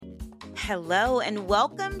Hello and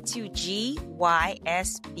welcome to GYSB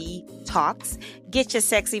Talks, Get Your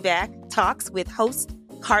Sexy Back Talks with host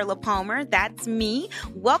Carla Palmer. That's me.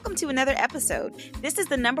 Welcome to another episode. This is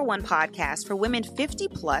the #1 podcast for women 50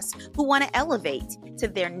 plus who want to elevate to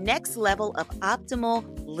their next level of optimal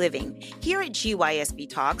living. Here at GYSB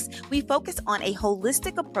Talks, we focus on a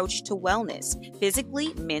holistic approach to wellness,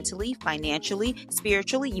 physically, mentally, financially,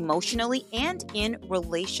 spiritually, emotionally, and in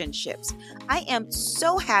relationships. I am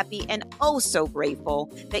so happy and oh so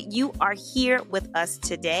grateful that you are here with us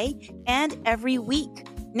today and every week.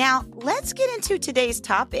 Now, let's get into today's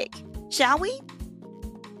topic, shall we?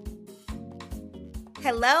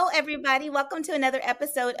 Hello, everybody. Welcome to another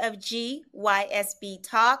episode of GYSB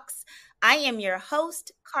Talks. I am your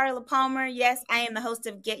host, Carla Palmer. Yes, I am the host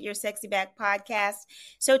of Get Your Sexy Back podcast.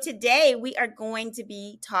 So today we are going to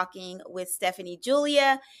be talking with Stephanie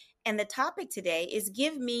Julia. And the topic today is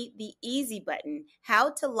Give Me the Easy Button,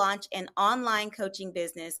 how to launch an online coaching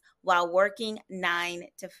business while working 9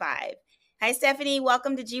 to 5. Hi, Stephanie.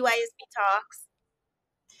 Welcome to GYSB Talks.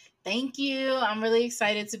 Thank you. I'm really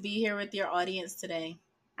excited to be here with your audience today.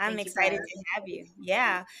 I'm excited to have you.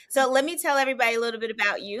 Yeah. So let me tell everybody a little bit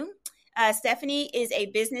about you. Stephanie is a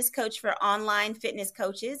business coach for online fitness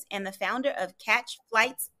coaches and the founder of Catch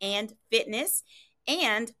Flights and Fitness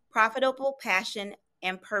and Profitable Passion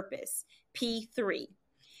and Purpose, P3.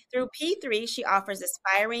 Through P3, she offers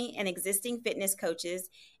aspiring and existing fitness coaches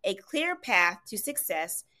a clear path to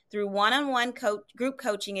success through one-on-one group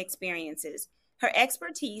coaching experiences. Her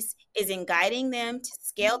expertise is in guiding them to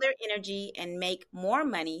scale their energy and make more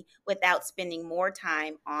money without spending more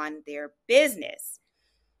time on their business.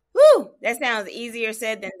 Woo! That sounds easier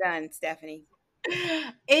said than done, Stephanie.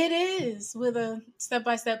 It is, with a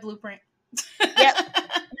step-by-step blueprint. Yep.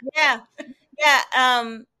 Yeah.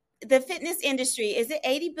 The fitness industry, is it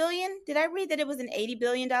 80 billion? Did I read that it was an $80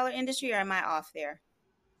 billion industry, or am I off there?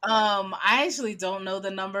 I actually don't know the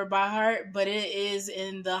number by heart, but it is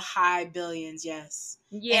in the high billions, yes.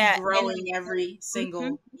 Yeah. And growing every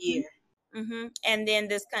single year. Mm-hmm. And then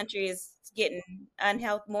this country is getting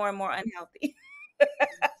more and more unhealthy.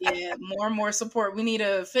 Yeah, more and more support. We need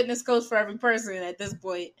a fitness coach for every person at this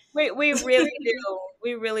point. We really do.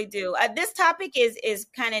 We really do. This topic is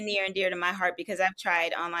kind of near and dear to my heart because I've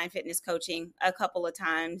tried online fitness coaching a couple of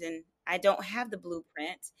times and I don't have the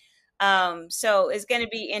blueprint. So it's going to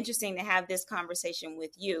be interesting to have this conversation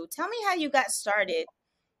with you. Tell me how you got started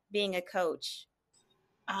being a coach.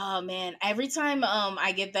 Oh man, every time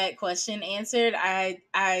I get that question answered, I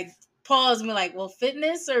pause and be like, well,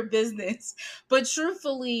 fitness or business? But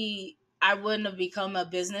truthfully, I wouldn't have become a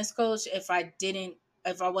business coach if I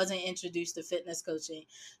wasn't introduced to fitness coaching.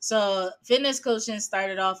 So fitness coaching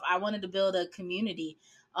started off, I wanted to build a community.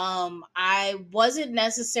 I wasn't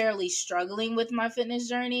necessarily struggling with my fitness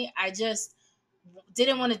journey. I just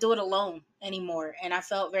didn't want to do it alone anymore. And I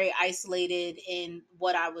felt very isolated in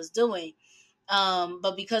what I was doing.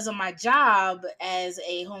 But because of my job as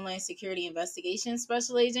a Homeland Security Investigation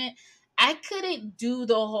Special Agent, I couldn't do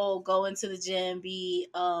the whole go into the gym, be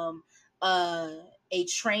a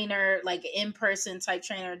trainer, like an in-person type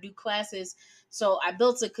trainer, do classes. So I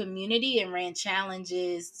built a community and ran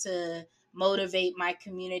challenges to motivate my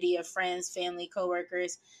community of friends, family,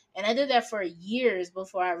 coworkers. And I did that for years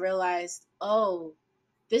before I realized, oh,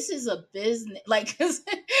 this is a business. Like,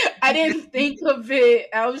 I didn't think of it.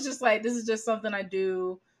 I was just like, this is just something I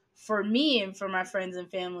do for me and for my friends and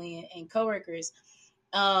family and coworkers.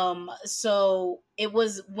 So it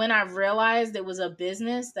was when I realized it was a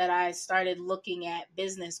business that I started looking at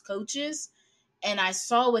business coaches, and I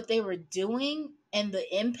saw what they were doing and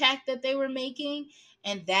the impact that they were making.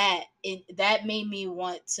 And that made me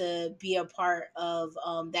want to be a part of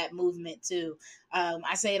that movement too.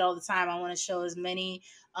 I say it all the time. I want to show as many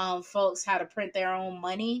folks how to print their own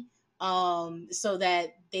money so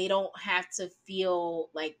that they don't have to feel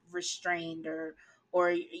like restrained or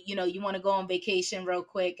you want to go on vacation real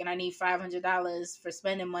quick and I need $500 for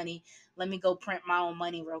spending money. Let me go print my own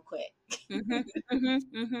money real quick.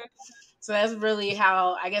 So that's really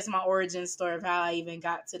how, I guess, my origin story of how I even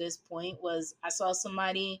got to this point was I saw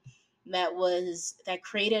somebody that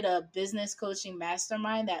created a business coaching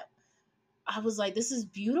mastermind that I was like, this is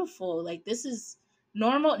beautiful. Like, this is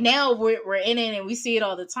normal. Now we're in it and we see it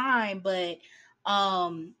all the time. But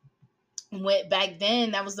back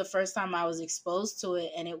then, that was the first time I was exposed to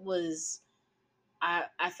it. And it was, I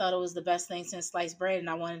thought it was the best thing since sliced bread,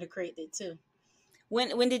 and I wanted to create it too.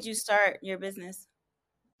 When did you start your business?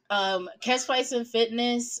 Catch Flights and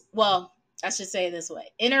Fitness. Well, I should say it this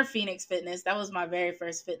way. Inner Phoenix Fitness. That was my very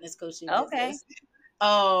first fitness coaching business.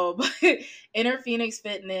 Inner Phoenix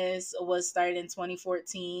Fitness was started in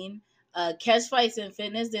 2014. Catch Fights and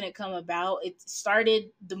Fitness didn't come about.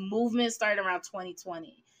 The movement started around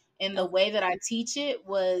 2020. And the way that I teach it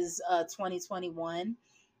was 2021.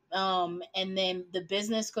 And then the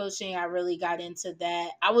business coaching, I really got into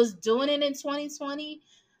that. I was doing it in 2020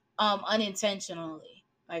 unintentionally.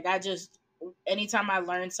 Like anytime I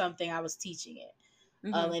learned something, I was teaching it.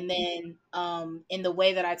 And then in the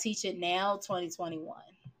way that I teach it now, 2021.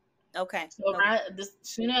 Okay. So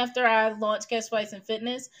soon after I launched Catch Fights and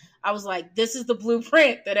Fitness, I was like, this is the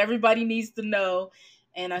blueprint that everybody needs to know.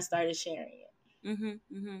 And I started sharing it.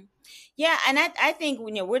 Yeah, and I think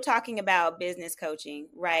we're talking about business coaching,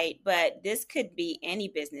 right? But this could be any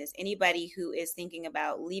business, anybody who is thinking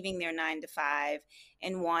about leaving their 9 to 5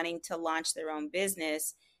 and wanting to launch their own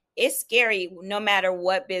business. It's scary no matter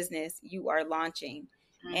what business you are launching.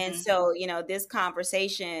 And so, this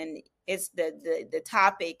conversation is the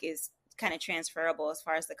topic is kind of transferable as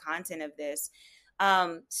far as the content of this.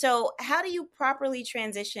 So how do you properly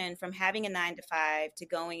transition from having a 9 to 5 to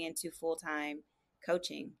going into full-time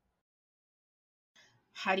coaching?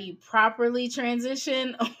 How do you properly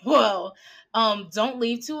transition? Well, don't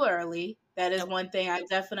leave too early. That is one thing. I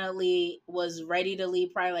definitely was ready to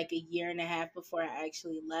leave probably like a year and a half before I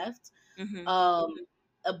actually left.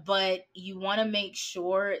 But you want to make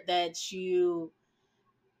sure that you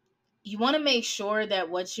want to make sure that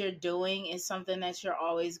what you're doing is something that you're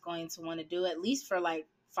always going to want to do, at least for like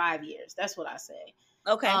 5 years. That's what I say.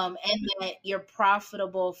 Okay. And that you're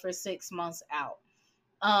profitable for 6 months out.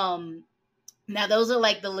 Now those are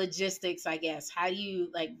like the logistics, I guess. How do you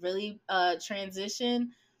like really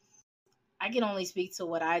transition? I can only speak to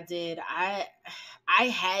what I did. I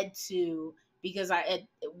had to, because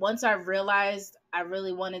once I realized I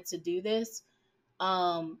really wanted to do this,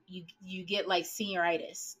 you get like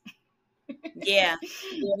senioritis. Yeah.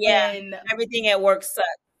 And everything at work sucks,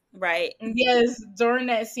 right? Yes, during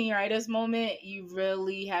that senioritis moment, you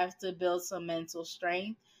really have to build some mental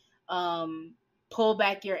strength. Pull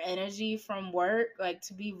back your energy from work. Like,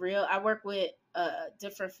 to be real, I work with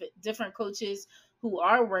different coaches who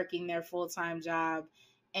are working their full-time job,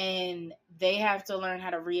 and they have to learn how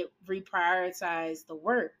to reprioritize the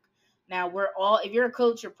work. Now, if you're a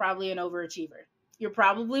coach, you're probably an overachiever. You're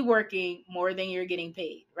probably working more than you're getting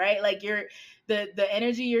paid, right? Like the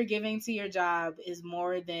energy you're giving to your job is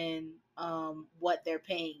more than what they're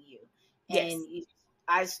paying you. Yes. And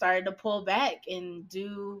I started to pull back and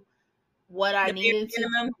do what I needed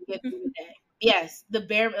to get through the day. Yes, I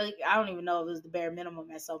don't even know if it was the bare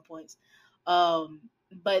minimum at some points.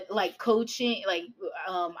 But like coaching,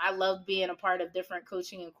 I love being a part of different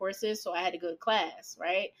coaching and courses, so I had to go to class,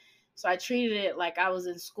 right? So I treated it like I was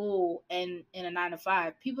in school and in a 9 to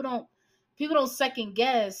 5. People don't second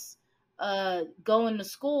guess going to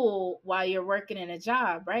school while you're working in a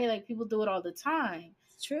job, right? Like people do it all the time.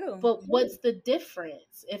 It's true. But what's the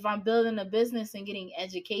difference if I'm building a business and getting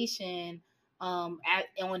education on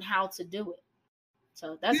how to do it?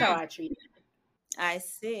 So that's how I treat it. I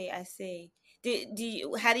see.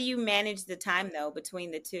 How do you manage the time though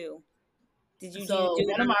between the two? Did you do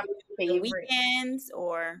one of my favorite weekends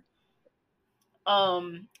or?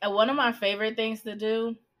 One of my favorite things to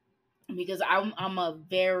do, because I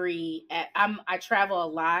travel a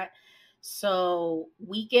lot, so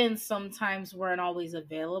weekends sometimes weren't always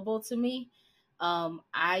available to me.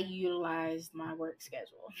 I utilized my work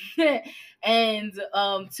schedule. And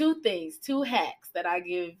two hacks that I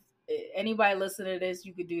give anybody listening to this.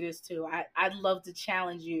 You could do this too. I'd love to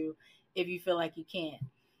challenge you if you feel like you can.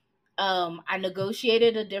 I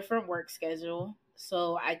negotiated a different work schedule,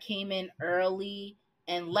 so I came in early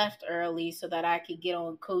and left early so that I could get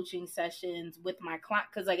on coaching sessions with my client.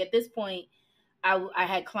 Because like at this point, I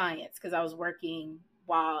had clients because I was working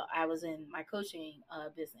while I was in my coaching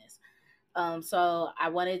business. So I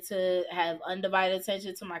wanted to have undivided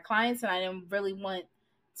attention to my clients, and I didn't really want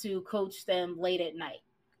to coach them late at night.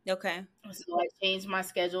 Okay. So I changed my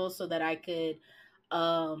schedule so that I could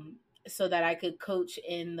coach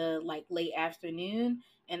in the like late afternoon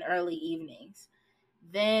and early evenings.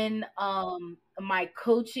 Then my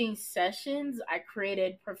coaching sessions, I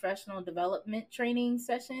created professional development training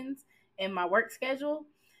sessions in my work schedule.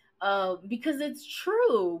 Because it's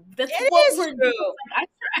true. That's what we're doing.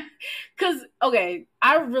 Because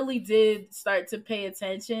I really did start to pay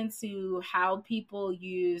attention to how people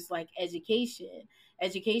use like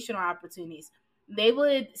educational opportunities. They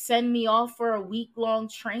would send me off for a week-long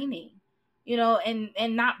training,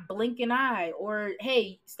 and not blink an eye. Or,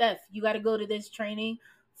 hey, Steph, you got to go to this training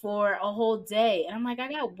for a whole day. And I'm like,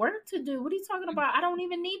 I got work to do. What are you talking about? I don't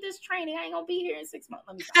even need this training. I ain't gonna be here in 6 months.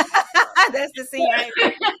 Let me stop. That's the scene right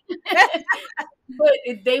But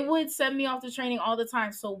they would send me off to training all the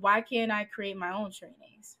time. So why can't I create my own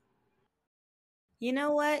trainings? You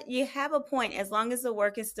know what? You have a point, as long as the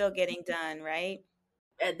work is still getting done, right?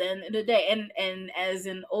 At the end of the day, and as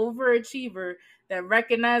an overachiever that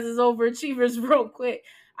recognizes overachievers real quick,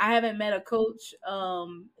 I haven't met a coach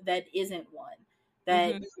that isn't one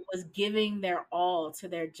that was giving their all to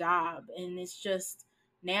their job, and it's just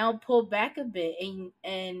now pulled back a bit.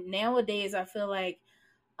 And nowadays I feel like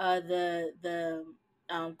the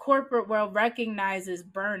corporate world recognizes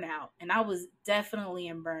burnout, and I was definitely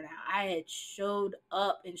in burnout. I had showed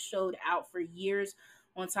up and showed out for years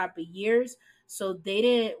on top of years. So they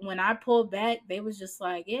didn't, when I pulled back, they was just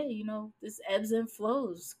like, yeah, this ebbs and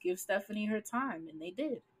flows. Give Stephanie her time. And they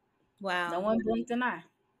did. Wow. No one blinked an eye.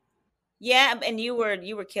 Yeah, and you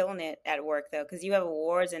were killing it at work though, because you have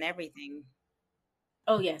awards and everything.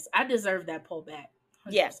 Oh yes, I deserve that pullback.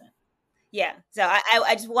 100%. Yeah. Yeah. So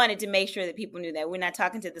I just wanted to make sure that people knew that we're not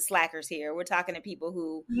talking to the slackers here. We're talking to people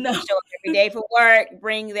who show up every day for work,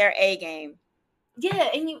 bring their A game. Yeah,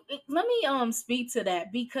 and let me speak to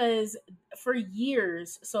that, because for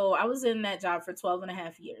years, so I was in that job for 12 and a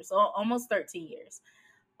half years, almost 13 years.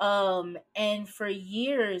 And for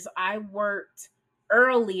years I worked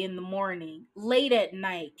early in the morning, late at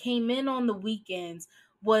night, came in on the weekends,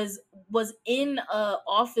 was in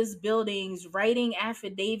office buildings writing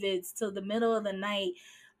affidavits till the middle of the night.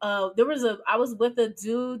 I was with a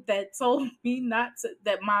dude that told me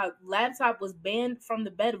that my laptop was banned from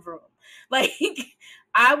the bedroom. Like,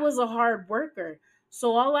 I was a hard worker.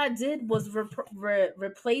 So all I did was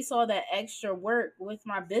replace all that extra work with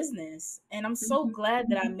my business. And I'm so glad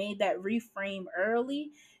that I made that reframe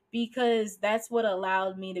early, because that's what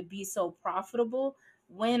allowed me to be so profitable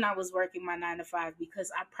when I was working my 9 to 5,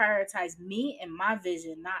 because I prioritized me and my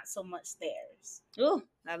vision, not so much theirs. Ooh,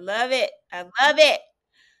 I love it. I love it.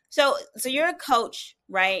 So you're a coach,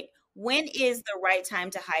 right? When is the right time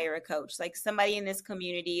to hire a coach? Like, somebody in this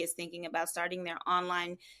community is thinking about starting their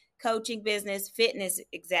online coaching business, fitness,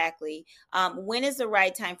 exactly. When is the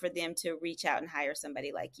right time for them to reach out and hire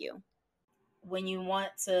somebody like you? When you want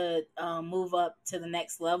to move up to the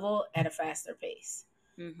next level at a faster pace.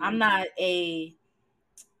 I'm not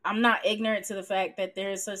ignorant to the fact that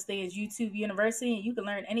there is such thing as YouTube University, and you can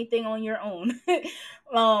learn anything on your own.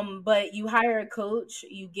 But you hire a coach,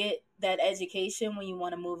 you get that education when you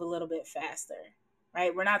want to move a little bit faster,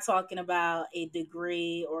 right? We're not talking about a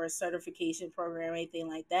degree or a certification program or anything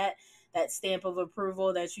like that, that stamp of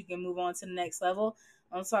approval that you can move on to the next level.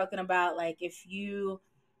 I'm talking about, like, if you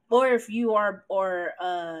are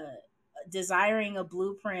desiring a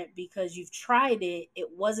blueprint because you've tried it, it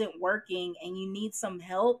wasn't working, and you need some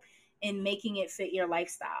help in making it fit your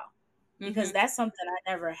lifestyle. Because that's something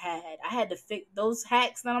I never had. I had to fix those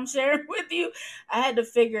hacks that I'm sharing with you. I had to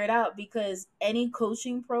figure it out, because any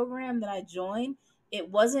coaching program that I joined, it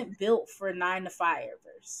wasn't built for 9 to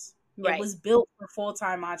 5ers. Right. It was built for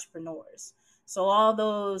full-time entrepreneurs. So all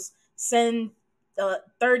those send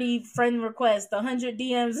 30 friend requests, 100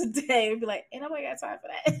 DMs a day, be like, ain't nobody got time for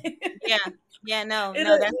that. No,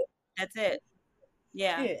 that's it.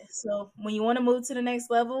 Yeah. So when you want to move to the next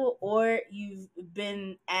level, or you've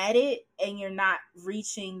been at it and you're not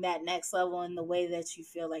reaching that next level in the way that you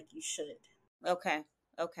feel like you should. Okay.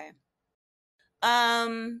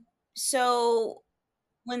 So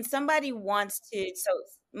when somebody wants to, so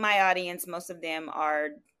my audience, most of them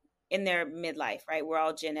are in their midlife, right? We're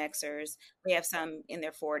all Gen Xers. We have some in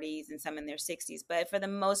their 40s and some in their 60s. But for the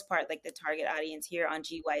most part, like, the target audience here on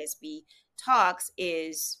GYSB Talks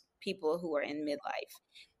is people who are in midlife.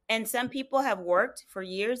 And some people have worked for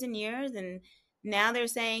years and years, and now they're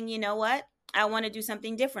saying, you know what? I want to do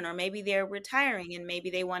something different. Or maybe they're retiring and maybe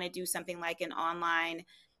they want to do something like an online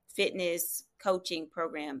fitness coaching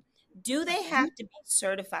program. Do they have to be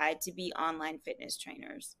certified to be online fitness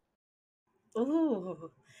trainers?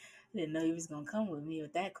 Ooh. Didn't know he was going to come with me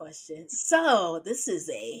with that question. So this is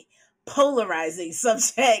a polarizing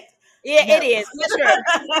subject. Yeah, no. It is. Let's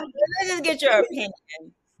just get your opinion.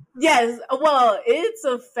 Yes. Well, it's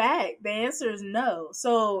a fact. The answer is no.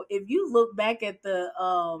 So if you look back at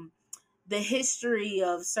the history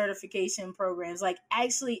of certification programs, like,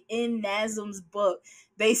 actually in NASM's book,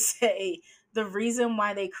 they say the reason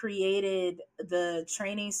why they created the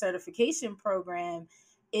training certification program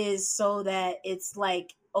is so that it's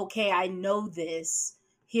like, okay, I know this.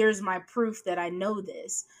 Here's my proof that I know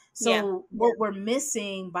this. So what we're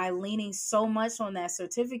missing by leaning so much on that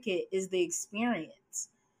certificate is the experience.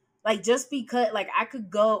 Like, just because, like, I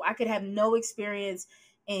could have no experience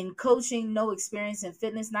in coaching, no experience in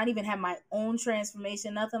fitness, not even have my own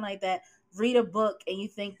transformation, nothing like that, read a book and you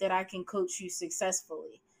think that I can coach you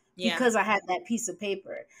successfully Yeah. because I had that piece of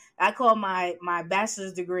paper. I call my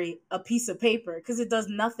bachelor's degree a piece of paper because it does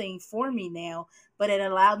nothing for me now, but it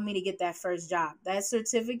allowed me to get that first job. That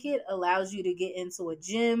certificate allows you to get into a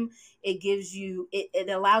gym. It gives you it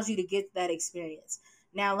allows you to get that experience.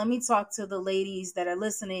 Now let me talk to the ladies that are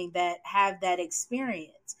listening that have that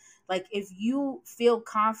experience. Like if you feel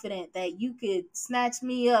confident that you could snatch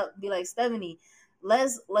me up, be like, Stephanie,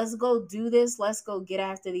 let's go do this, let's go get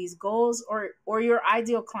after these goals, or your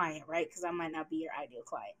ideal client, right? Because I might not be your ideal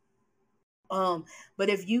client. But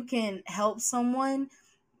if you can help someone,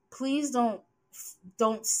 please don't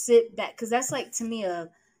sit back, because that's like to me a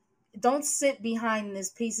don't sit behind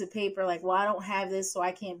this piece of paper like, well, I don't have this, so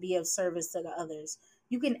I can't be of service to the others.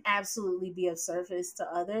 You can absolutely be of service to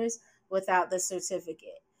others without the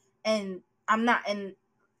certificate. And I'm not, and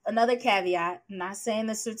another caveat, I'm not saying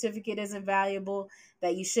the certificate isn't valuable,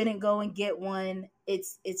 that you shouldn't go and get one.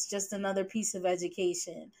 It's just another piece of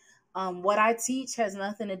education. What I teach has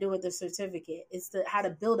nothing to do with the certificate. It's how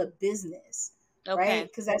to build a business, right? Okay.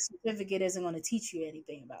 Because that certificate isn't going to teach you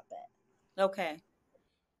anything about that. Okay.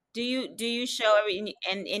 Do you show every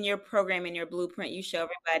and in your program, in your blueprint, you show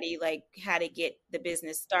everybody like how to get the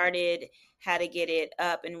business started, how to get it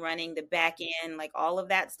up and running, the back end, like all of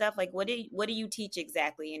that stuff? Like what do you teach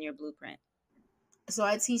exactly in your blueprint? So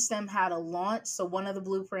I teach them how to launch. So one of the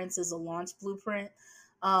blueprints is a launch blueprint.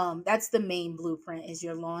 That's the main blueprint is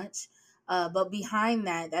your launch. But behind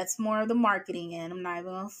that, that's more of the marketing end. I'm not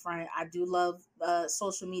even on front. I do love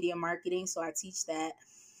social media marketing, so I teach that.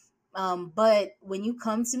 But when you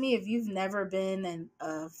come to me, if you've never been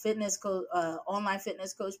a fitness coach, online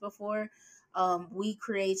fitness coach before, we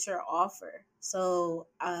create your offer. So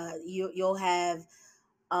you'll have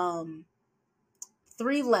um,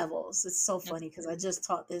 three levels. It's so funny because I just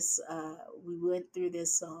taught this. We went through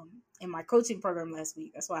this in my coaching program last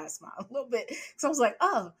week. That's why I smiled a little bit because I was like,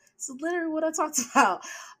 "Oh, it's literally what I talked about."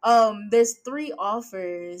 There's three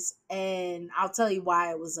offers, and I'll tell you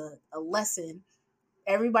why it was a lesson.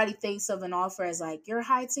 Everybody thinks of an offer as like your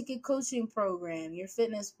high ticket coaching program, your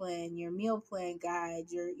fitness plan, your meal plan guide,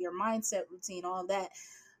 your mindset routine, all that.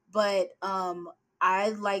 But I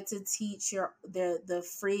like to teach the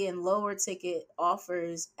free and lower ticket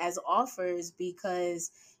offers as offers because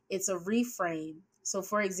it's a reframe. So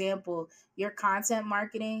for example, your content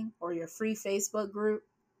marketing or your free Facebook group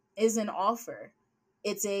is an offer.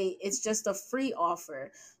 It's just a free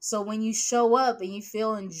offer. So when you show up and you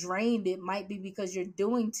feeling drained, it might be because you're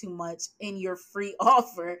doing too much in your free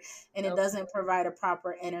offer and it Okay. doesn't provide a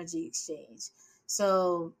proper energy exchange.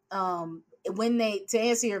 So when they to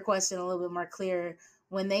answer your question a little bit more clear,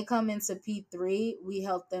 when they come into P3, we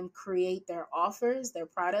help them create their offers, their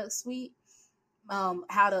product suite.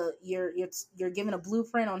 How to you're given a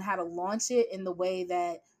blueprint on how to launch it in the way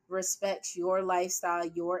that respects your lifestyle,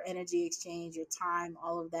 your energy exchange, your time,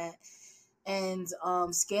 all of that, and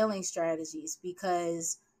scaling strategies.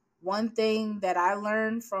 Because one thing that I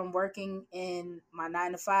learned from working in my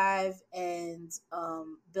 9 to 5 and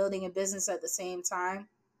building a business at the same time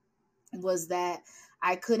was that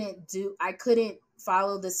I couldn't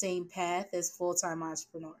follow the same path as full-time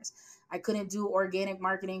entrepreneurs. I couldn't do organic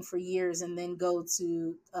marketing for years and then go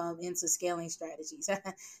to into scaling strategies.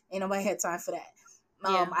 Ain't nobody had time for that.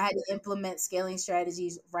 Yeah. I had to implement scaling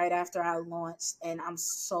strategies right after I launched, and I'm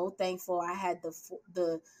so thankful I had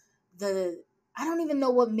the I don't even know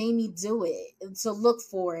what made me do it, to look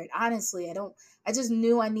for it. Honestly, I don't. I just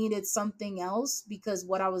knew I needed something else because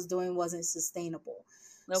what I was doing wasn't sustainable.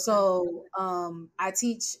 Okay. So I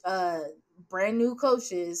teach brand new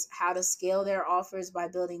coaches how to scale their offers by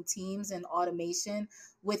building teams and automation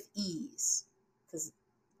with ease. Because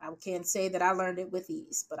I can't say that I learned it with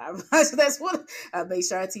ease, but I that's what I make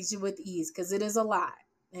sure I teach it with ease because it is a lot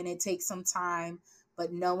and it takes some time.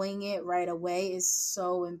 But knowing it right away is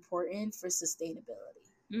so important for sustainability.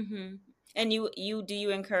 Mm-hmm. And you do you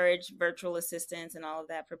encourage virtual assistants and all of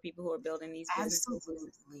that for people who are building these businesses?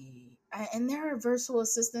 Absolutely. And there are virtual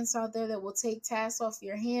assistants out there that will take tasks off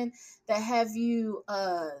your hand that have you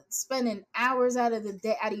spending hours out of the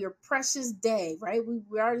day, out of your precious day, right?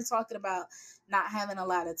 We're already talking about not having a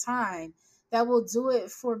lot of time. That will do it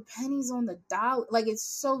for pennies on the dollar. Like it's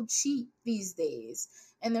so cheap these days.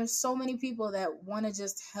 And there's so many people that want to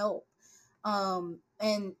just help.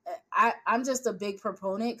 And I'm just a big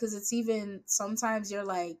proponent because it's even sometimes you're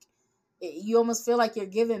like, you almost feel like you're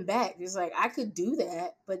giving back. It's like I could do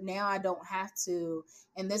that, but now I don't have to.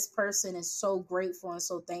 And this person is so grateful and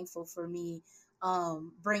so thankful for me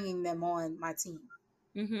bringing them on my team.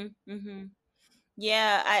 Mm-hmm. Mm-hmm.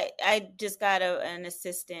 Yeah, I just got an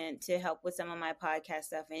assistant to help with some of my podcast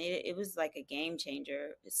stuff, and it was like a game changer.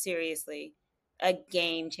 Seriously, a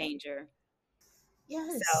game changer.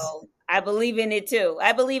 Yes. So I believe in it too.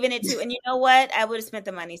 I believe in it too. And you know what? I would have spent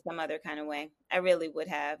the money some other kind of way. I really would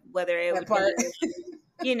have. Whether it That would part.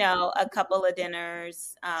 be, a couple of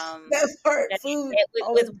dinners, That part. Food. with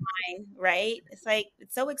Always. wine, right? It's like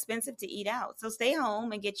it's so expensive to eat out. So stay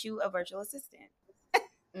home and get you a virtual assistant.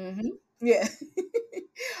 Hmm. Yeah.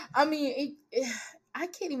 I mean, I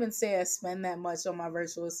can't even say I spend that much on my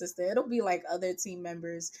virtual assistant. It'll be like other team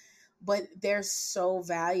members, but they're so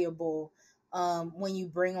valuable. When you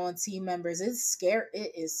bring on team members, it's scary.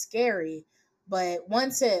 It is scary. But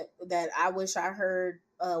one tip that I wish I heard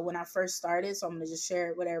when I first started, so I'm gonna just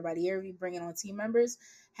share it with everybody here. If you bring on team members,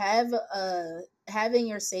 have having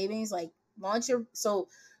your savings like launch your so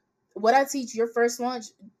what I teach your first launch,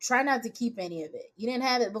 try not to keep any of it. You didn't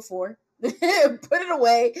have it before. Put it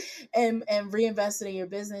away and reinvest it in your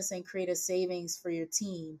business and create a savings for your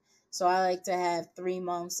team. So I like to have 3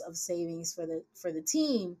 months of savings for the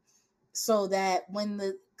team so that when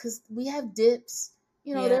the because we have dips,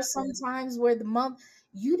 Yeah. there's sometimes where the month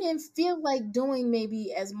you didn't feel like doing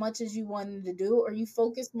maybe as much as you wanted to do, or you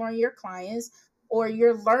focused more on your clients, or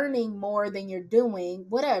you're learning more than you're doing,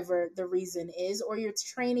 whatever the reason is, or you're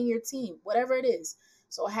training your team, whatever it is.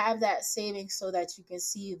 So have that savings so that you can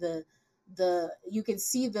see the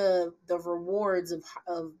rewards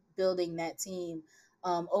of building that team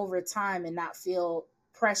over time, and not feel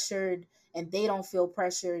pressured, and they don't feel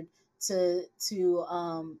pressured to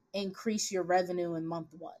increase your revenue in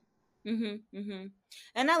month one. And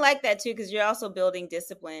I like that too because you're also building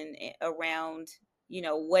discipline around,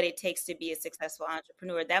 what it takes to be a successful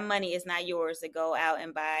entrepreneur. That money is not yours to go out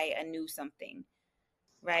and buy a new something,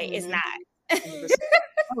 right? It's Mm-hmm. not. 100%.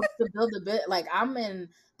 To build a bit, like I'm in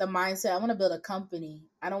the mindset, I want to build a company.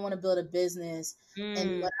 I don't want to build a business.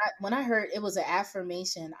 And Mm. when I heard it was an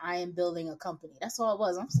affirmation, I am building a company. That's all it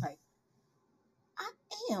was. I was like, I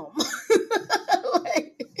am.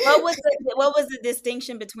 Like, What was the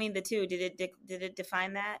distinction between the two? Did it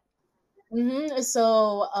define that?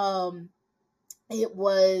 so it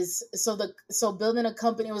was so building a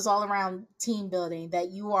company was all around team building,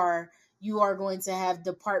 that you are going to have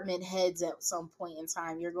department heads at some point in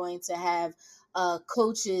time. You're going to have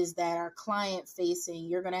coaches that are client facing.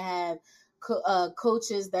 You're going to have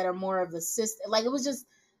coaches that are more of assistant. Like, it was just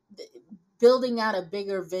building out a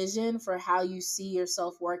bigger vision for how you see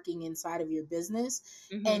yourself working inside of your business,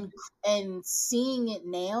 Mm-hmm. and seeing it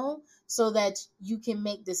now so that you can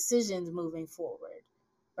make decisions moving forward,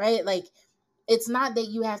 right? Like, it's not that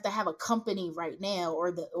you have to have a company right now,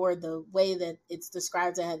 or the way that it's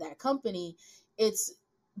described to have that company. It's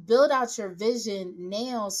build out your vision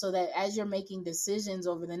now so that as you're making decisions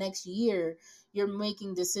over the next year, you're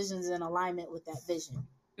making decisions in alignment with that vision.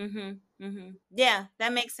 Yeah,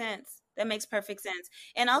 that makes sense. That makes perfect sense.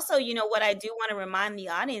 And also, what I do want to remind the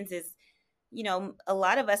audience is, a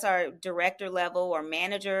lot of us are director level or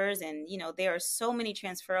managers, and, there are so many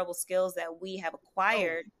transferable skills that we have Oh,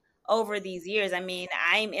 acquired over these years. I mean,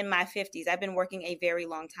 I'm in my 50s. I've been working a very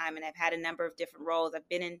long time and I've had a number of different roles. I've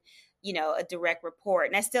been in, a direct report,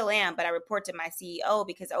 and I still am, but I report to my CEO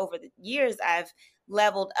because over the years I've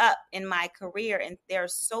leveled up in my career, and there are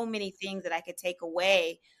so many things that I could take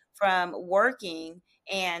away from working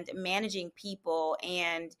and managing people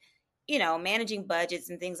and managing budgets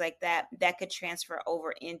and things like that that could transfer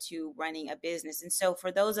over into running a business. And so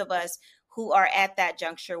for those of us who are at that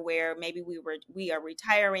juncture where maybe we are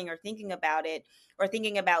retiring or thinking about it, or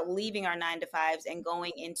thinking about leaving our 9 to 5s and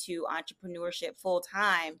going into entrepreneurship full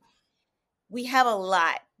time, we have a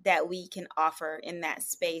lot that we can offer in that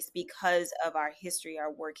space because of our history,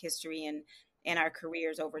 our work history, and our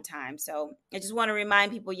careers over time. So I just want to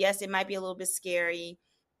remind people, yes, it might be a little bit scary,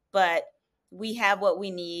 but we have what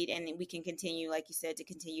we need, and we can continue, like you said, to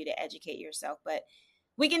continue to educate yourself. But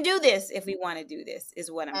we can do this if we want to do this,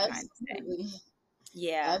 is what I'm trying to say. absolutely.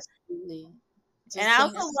 Yeah. Absolutely. And Just I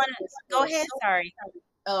think also want to service go ahead. first. Sorry.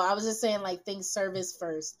 Oh, I was just saying, like, think service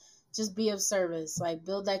first. Just be of service. Like,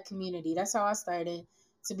 build that community. That's how I started.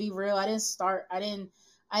 To be real, I didn't start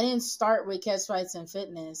with catch fights and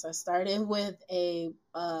fitness. I started with a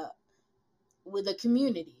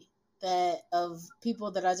community that of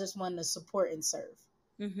people that I just wanted to support and serve.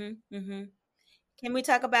 Mm-hmm. Can we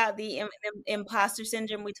talk about the imposter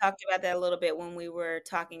syndrome? We talked about that a little bit when we were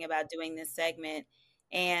talking about doing this segment,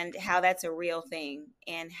 and how that's a real thing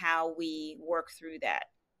and how we work through that.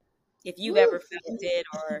 If you've Woo. ever felt it,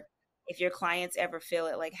 or if your clients ever feel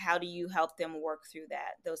it, like how do you help them work through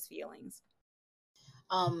those feelings?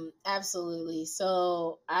 Absolutely.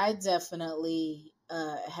 So I definitely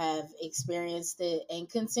have experienced it and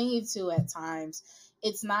continue to at times.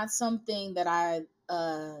 It's not something that I,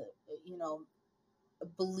 you know,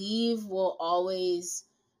 believe will always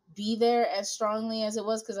be there as strongly as it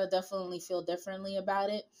was, because I definitely feel differently about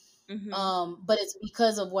it. Mm-hmm. But it's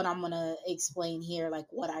because of what I'm gonna explain here, like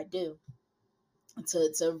what I do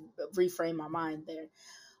to reframe my mind there.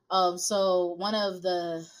 So one of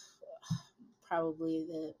the probably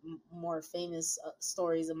the more famous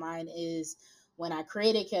stories of mine is when I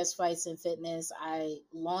created Catch Fights and Fitness. I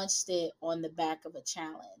launched it on the back of a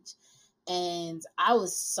challenge. And I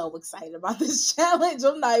was so excited about this challenge.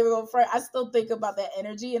 I'm not even afraid. I still think about that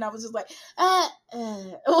energy. And I was just like,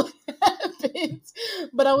 what happened?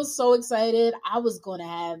 But I was so excited. I was going to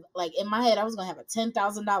have, like, in my head, I was going to have a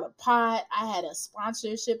 $10,000 pot. I had a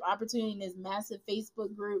sponsorship opportunity in this massive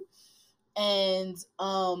Facebook group. And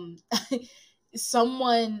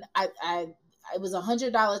someone I it was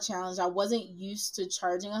 $100 challenge. I wasn't used to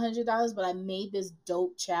charging $100, but I made this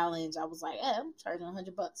dope challenge. I was like, I'm charging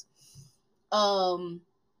 $100. Um,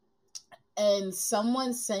 and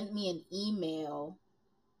someone sent me an email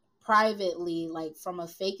privately, like from a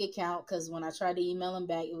fake account, because when I tried to email them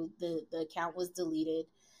back, the account was deleted.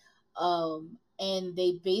 And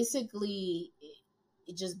they basically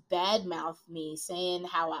just badmouthed me, saying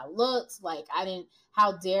how I looked, like I didn't,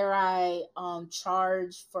 how dare I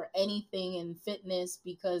charge for anything in fitness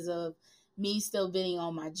because of me still being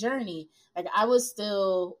on my journey. Like I was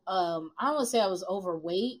still I don't want to say I was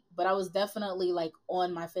overweight, but I was definitely like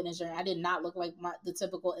on my fitness journey. I did not look like the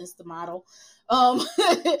typical Insta model. um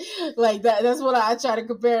like that's what I try to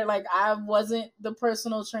compare. Like I wasn't the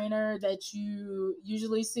personal trainer that you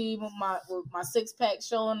usually see with my six-pack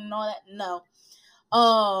showing and all that. No.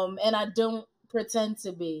 And I don't pretend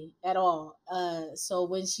to be at all. So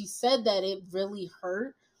when she said that, it really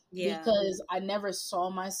hurt, Yeah. because I never saw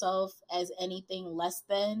myself as anything less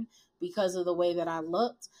than because of the way that I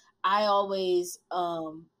looked. I always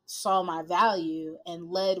saw my value and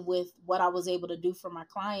led with what I was able to do for my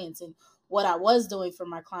clients and what I was doing for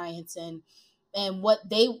my clients, and what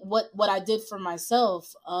I did for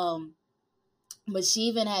myself. But she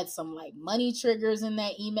even had some like money triggers in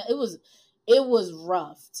that email. It was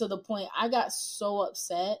rough, to the point I got so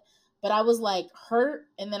upset, but I was like hurt,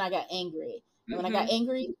 and then I got angry. And when I got Mm-hmm.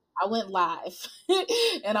 angry, I went live.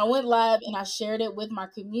 And I went live and I shared it with my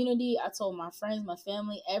community. I told my friends, my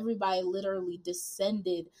family, everybody literally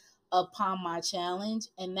descended upon my challenge,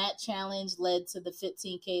 and that challenge led to the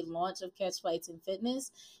 15K launch of Catch Fights and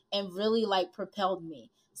Fitness, and really like propelled me.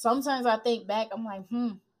 Sometimes I think back, I'm like,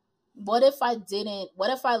 what if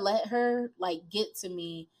I let her like get to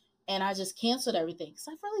me and I just canceled everything? Because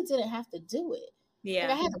I really didn't have to do it. Like I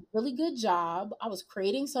Yeah. had a really good job. I was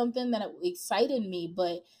creating something that excited me,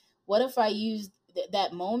 but what if I used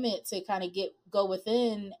that moment to kind of go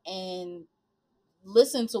within and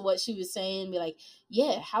listen to what she was saying, be like,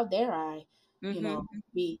 yeah, how dare I, you know,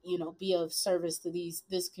 Mm-hmm. be of service to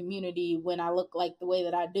this community when I look like the way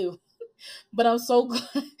that I do. But I'm so glad,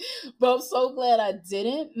 but I'm so glad I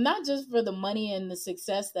didn't. Not just for the money and the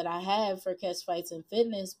success that I have for Catch Fights and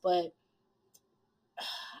Fitness, but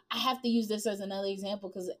I have to use this as another example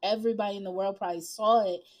because everybody in the world probably saw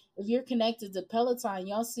it. If you're connected to Peloton,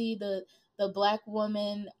 y'all see the black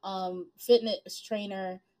woman fitness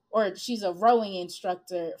trainer, or she's a rowing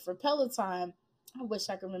instructor for Peloton. I wish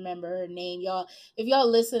I could remember her name, y'all. If y'all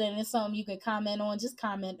listening, it's something you can comment on. Just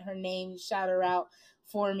comment her name, shout her out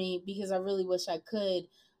for me, because I really wish I could.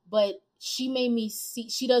 But she made me see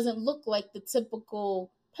she doesn't look like the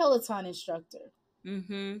typical Peloton instructor.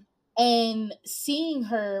 Mm-hmm. And seeing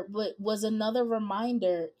her was another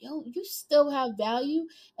reminder, yo, you still have value,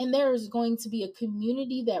 and there is going to be a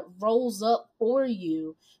community that rolls up for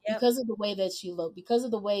you Yep. because of the way that you look, because of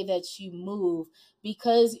the way that you move,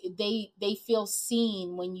 because they feel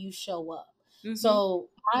seen when you show up. Mm-hmm. So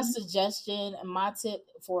my suggestion and my tip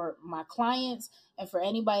for my clients and for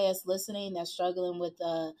anybody that's listening that's struggling with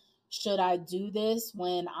should I do this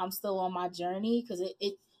when I'm still on my journey, because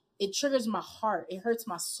it triggers my heart. It hurts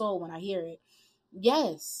my soul when I hear it.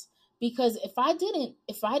 Yes, because if I didn't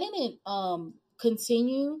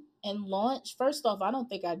continue and launch, first off, I don't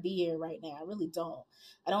think I'd be here right now. I really don't.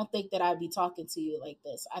 I don't think that I'd be talking to you like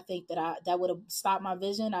this. I think that would have stopped my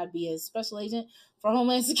vision. I'd be a special agent for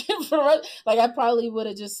Homeland Security. Like I probably would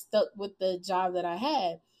have just stuck with the job that I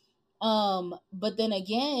had. But then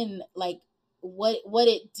again, like what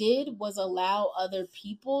it did was allow other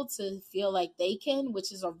people to feel like they can,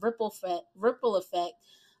 which is a ripple effect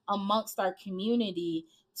amongst our community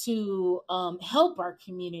to help our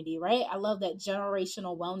community, right? I love that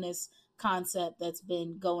generational wellness concept that's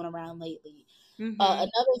been going around lately. Mm-hmm.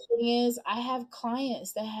 Another thing is, I have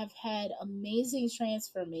clients that have had amazing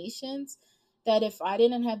transformations that if I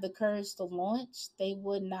didn't have the courage to launch, they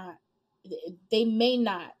may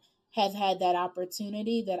not have had that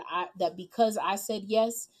opportunity that because I said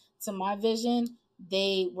yes to my vision,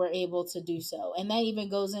 they were able to do so. And that even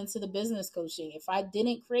goes into the business coaching. If I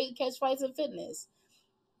didn't create Catch Flights and Fitness,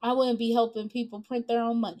 I wouldn't be helping people print their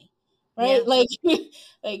own money, Yeah. right? Like,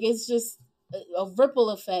 like it's just a ripple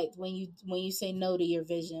effect when you say no to your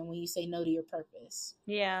vision, when you say no to your purpose.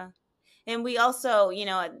 Yeah. And we also,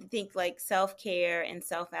 I think like self care and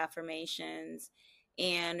self affirmations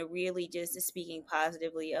and really just speaking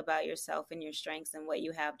positively about yourself and your strengths and what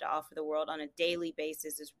you have to offer the world on a daily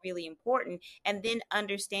basis is really important. And then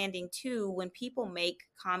understanding too, when people make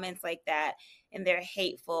comments like that and they're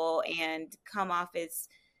hateful and come off as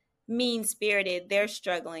mean spirited, they're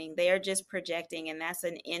struggling, they are just projecting, and that's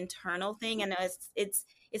an internal thing. And it's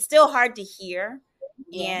still hard to hear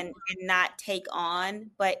Yeah. and not take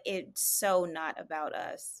on, but it's so not about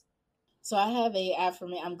us. So I have a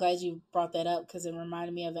affirmation. I'm glad you brought that up because it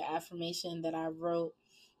reminded me of an affirmation that I wrote.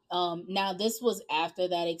 Now this was after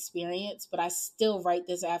that experience, but I still write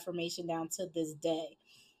this affirmation down to this day.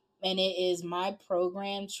 And it is my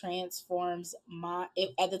program transforms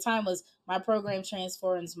at the time was my program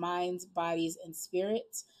transforms minds, bodies, and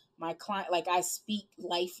spirits. My client, like I speak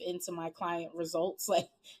life into my client results, like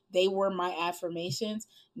they were my affirmations.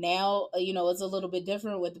 Now, it's a little bit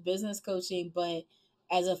different with the business coaching, but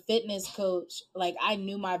as a fitness coach, like I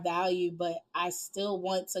knew my value, but I still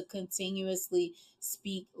want to continuously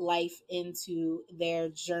speak life into their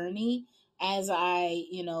journey as I,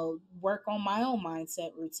 work on my own mindset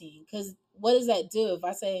routine. Because what does that do? If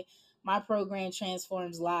I say my program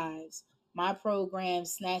transforms lives, my program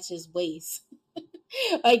snatches waste.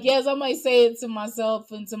 Like, yes, I might say it to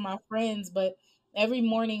myself and to my friends, but every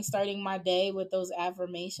morning starting my day with those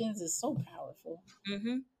affirmations is so powerful.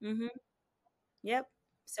 Mm-hmm. Mm-hmm. Yep.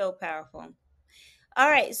 So powerful. All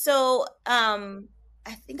right. So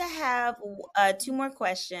I think I have two more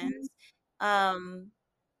questions. Um,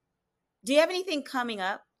 do you have anything coming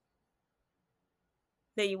up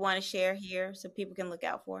that you want to share here so people can look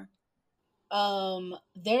out for?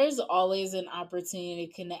 There's always an opportunity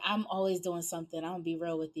to connect. I'm always doing something. I'm gonna be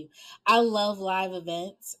real with you. I love live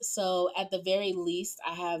events. So at the very least,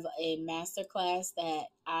 I have a master class that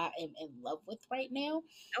I am in love with right now.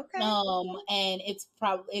 Okay. And it's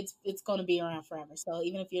gonna be around forever. So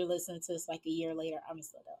even if you're listening to this like a year later, I'm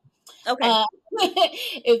still up. Okay.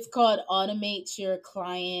 It's called Automate Your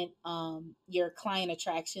Client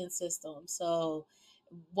Attraction System. So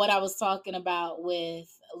what I was talking about with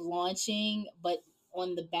launching, but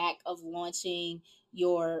on the back of launching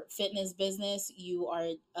your fitness business, you are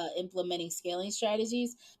implementing scaling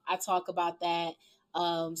strategies. I talk about that,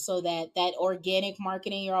 so that organic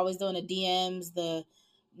marketing, you're always doing the DMs, the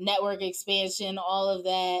network expansion, all of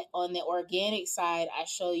that. On the organic side, I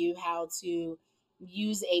show you how to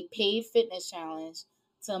use a paid fitness challenge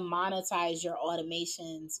to monetize your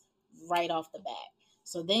automations right off the bat.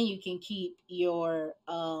 So then you can keep your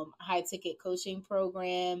high ticket coaching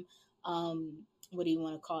program. What do you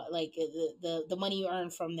want to call it? Like the money you earn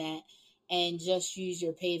from that, and just use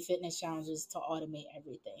your paid fitness challenges to automate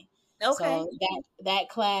everything. Okay. So that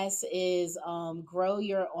class is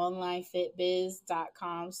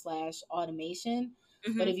growyouronlinefitbiz.com/automation.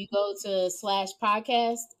 But Mm-hmm. if you go to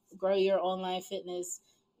 /podcast, grow your online fitness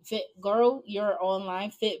fit grow your online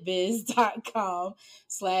fitbiz.com/,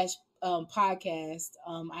 podcast.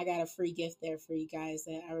 I got a free gift there for you guys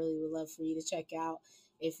that I really would love for you to check out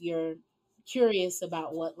if you're curious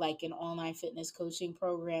about what like an online fitness coaching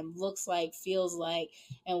program looks like, feels like,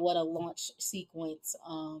 and what a launch sequence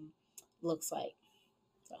looks like.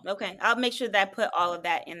 So, Okay. I'll make sure that I put all of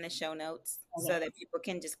that in the show notes so okay. that people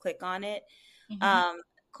can just click on it. Hmm. Um,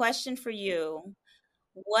 question for you.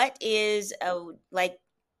 What is like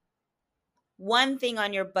one thing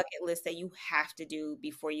on your bucket list that you have to do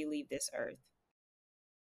before you leave this earth?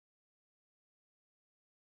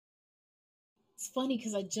 It's funny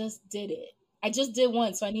because I just did it. I just did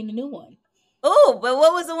one, so I need a new one. Oh, but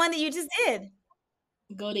what was the one that you just did?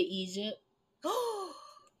 Go to Egypt, When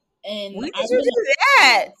and did I've you been do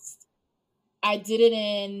that? obsessed. I did it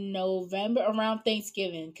in November around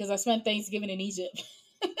Thanksgiving because I spent Thanksgiving in Egypt.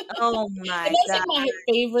 Oh And my that's God. like my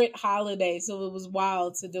favorite holiday, so it was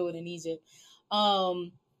wild to do it in Egypt.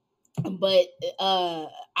 Um, but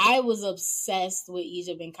I was obsessed with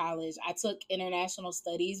Egypt in college. I took international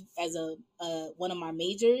studies as a one of my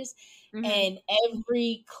majors, Hmm. and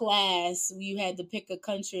every class you had to pick a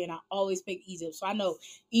country, and I always picked Egypt. So I know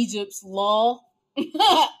Egypt's law.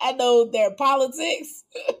 I know their politics.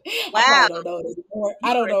 I Wow. probably don't know it anymore. I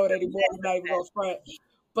You don't are know it so anymore. I'm not even obsessed going to front.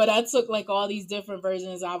 But I took like all these different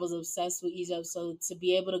versions. I was obsessed with each episode. To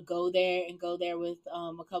be able to go there and go there with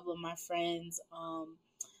a couple of my friends,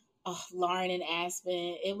 Lauren and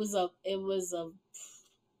Aspen, it was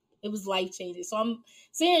life changing. So I'm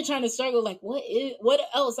sitting here trying to struggle, like what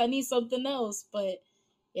else? I need something else. But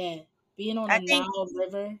yeah, being on with. the I think Nile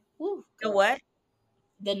River, whew, the girl, what?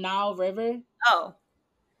 the Nile River. Oh,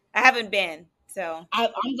 I haven't been. So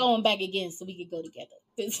I'm going back again so we could go together.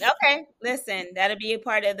 okay, listen, that'll be a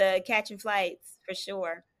part of the catching flights for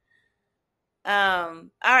sure. All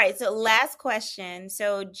right, so last question.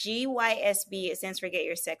 So GYSB, it stands for Get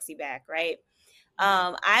Your Sexy Back, right?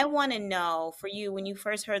 I want to know for you when you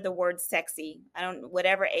first heard the word sexy, I don't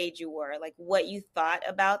whatever age you were, like what you thought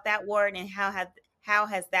about that word and how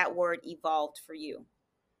has that word evolved for you?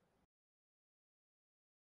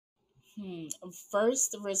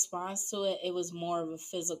 First response to it, it was more of a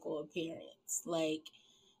physical appearance, like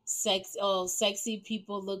sex. Oh, sexy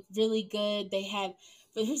people look really good. They have,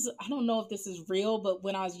 but I don't know if this is real, but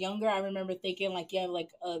when I was younger, I remember thinking like you have like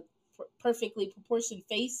a perfectly proportioned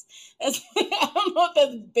face. I don't know if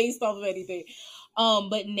that's based off of anything.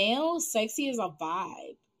 But now sexy is a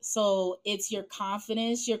vibe. So it's your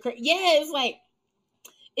confidence, yeah, it's like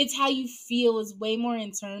it's how you feel. Is way more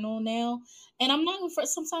internal now. And I'm not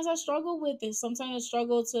sometimes I struggle with it. Sometimes I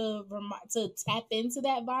struggle to tap into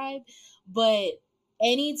that vibe. But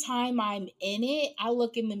anytime I'm in it, I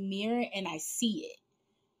look in the mirror and I see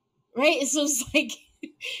it. Right? So it's like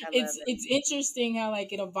I love it. it's interesting how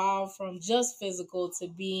like it evolved from just physical to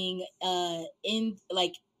being in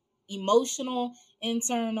like emotional,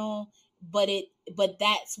 internal, but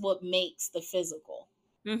that's what makes the physical.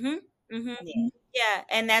 Mhm. Mhm. Yeah. Yeah,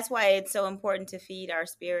 and that's why it's so important to feed our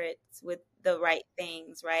spirits with the right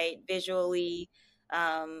things, right? Visually,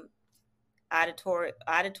 um,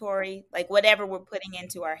 auditory, like whatever we're putting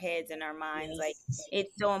into our heads and our minds, like Yes.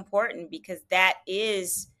 it's so important because that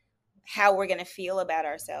is how we're gonna feel about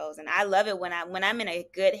ourselves. And I love it when I'm in a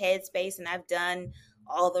good headspace and I've done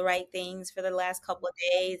all the right things for the last couple of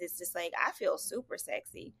days. It's just like I feel super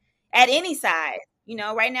sexy at any size.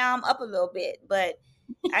 Right now I'm up a little bit, but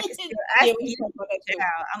I Yeah, we can still, talk about that too.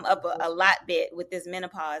 child, I'm up a lot bit with this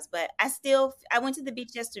menopause, but I went to the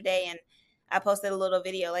beach yesterday and I posted a little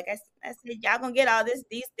video. Like I said, y'all gonna get all these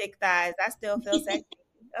thick thighs. I still feel sexy.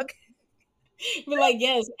 Okay, But like,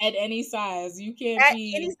 yes, at any size, at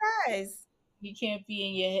any size. you can't be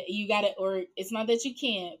in your, you gotta, or it's not that you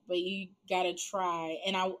can't, but you gotta try.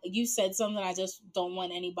 And you said something, I just don't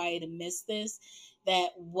want anybody to miss this, that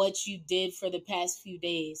what you did for the past few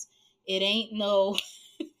days, it ain't no,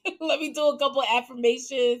 let me do a couple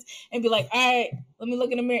affirmations and be like, all right, let me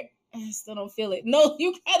look in the mirror. I still don't feel it. No,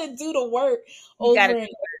 you gotta do the work You gotta, over and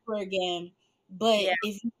over again. But yeah,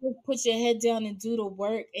 if you just put your head down and do the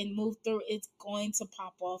work and move through, it's going to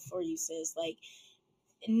pop off for you, sis. Like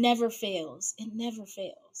it never fails. It never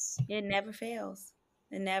fails. it never fails.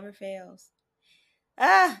 It never fails.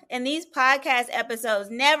 And these podcast episodes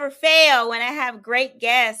never fail when I have great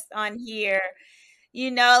guests on here.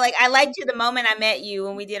 Like I liked you the moment I met you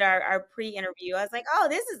when we did our pre-interview. I was like, oh,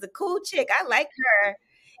 this is a cool chick. I like her.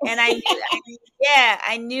 And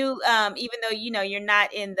I knew, even though, you're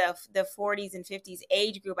not in the 40s and 50s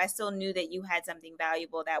age group, I still knew that you had something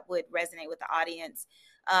valuable that would resonate with the audience.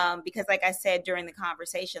 Because like I said during the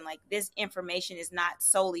conversation, like this information is not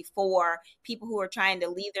solely for people who are trying to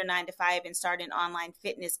leave their 9 to 5 and start an online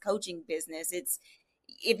fitness coaching business. It's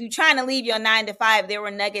if you're trying to leave your 9 to 5, there were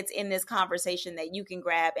nuggets in this conversation that you can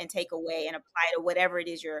grab and take away and apply to whatever it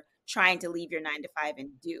is you're trying to leave your 9 to 5 and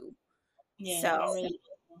do. Yeah, So, I really.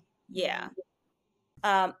 yeah.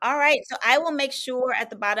 All right. So I will make sure at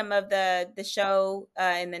the bottom of the show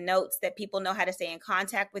in the notes that people know how to stay in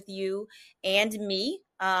contact with you and me.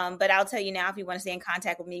 But I'll tell you now, if you want to stay in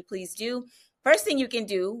contact with me, please do. First thing you can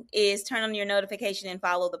do is turn on your notification and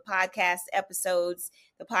follow the podcast episodes,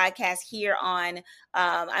 the podcast here on,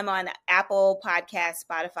 I'm on Apple Podcast,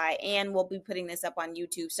 Spotify, and we'll be putting this up on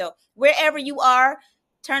YouTube. So wherever you are,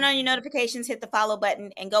 turn on your notifications, hit the follow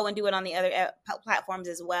button, and go and do it on the other platforms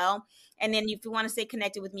as well. And then if you want to stay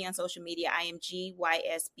connected with me on social media, I am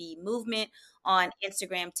GYSB Movement on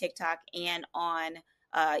Instagram, TikTok, and on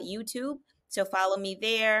YouTube. So follow me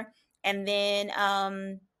there. And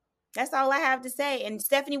then that's all I have to say. And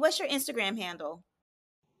Stephanie, what's your Instagram handle?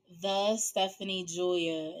 The Stephanie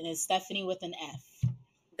Julia, and it's Stephanie with an F.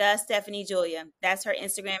 The Stephanie Julia. That's her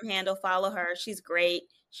Instagram handle. Follow her. She's great.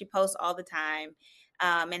 She posts all the time.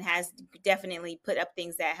 And has definitely put up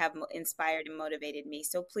things that have inspired and motivated me.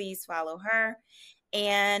 So please follow her.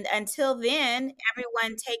 And until then,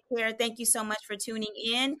 everyone, take care. Thank you so much for tuning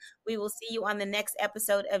in. We will see you on the next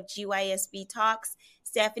episode of GYSB Talks.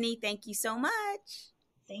 Stephanie, thank you so much.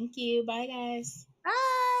 Thank you. Bye, guys.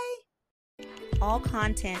 Bye. All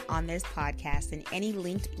content on this podcast and any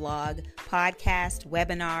linked blog, podcast,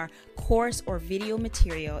 webinar, course, or video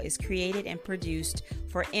material is created and produced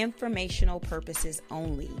for informational purposes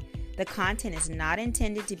only. The content is not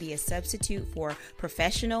intended to be a substitute for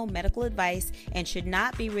professional medical advice and should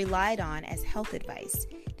not be relied on as health advice.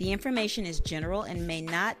 The information is general and may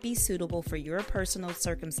not be suitable for your personal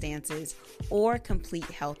circumstances or complete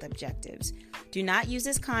health objectives. Do not use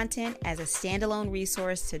this content as a standalone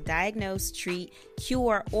resource to diagnose, treat,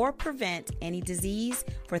 cure, or prevent any disease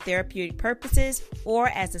for therapeutic purposes or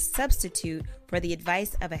as a substitute for the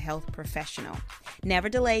advice of a health professional. Never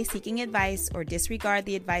delay seeking advice or disregard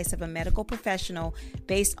the advice of a medical professional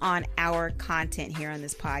based on our content here on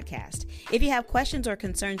this podcast. If you have questions or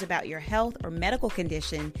concerns about your health or medical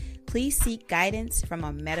condition, please seek guidance from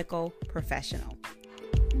a medical professional.